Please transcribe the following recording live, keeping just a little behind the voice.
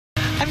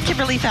I'm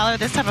Kimberly Fowler.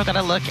 This time I've got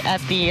a look at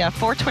the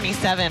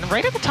 427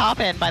 right at the top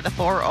end by the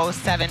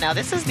 407. Now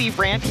this is the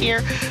ramp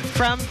here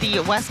from the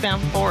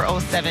westbound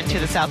 407 to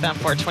the southbound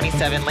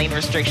 427. Lane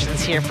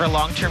restrictions here for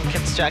long-term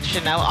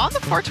construction. Now on the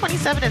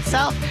 427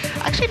 itself,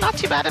 actually not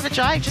too bad of a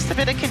drive. Just a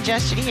bit of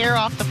congestion here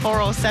off the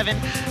 407,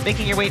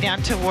 making your way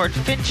down toward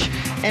Finch.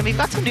 And we've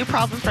got some new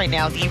problems right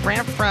now. The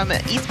ramp from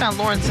eastbound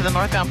Lawrence to the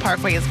northbound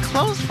Parkway is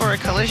closed for a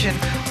collision.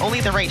 Only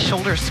the right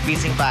shoulder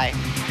squeezing by.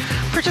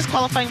 Purchase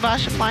qualifying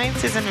Bosch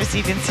appliances and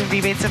receive instant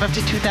rebates of up to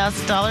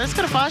 $2,000.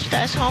 Go to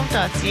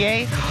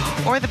bosch-home.ca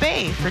or the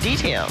Bay for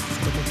details.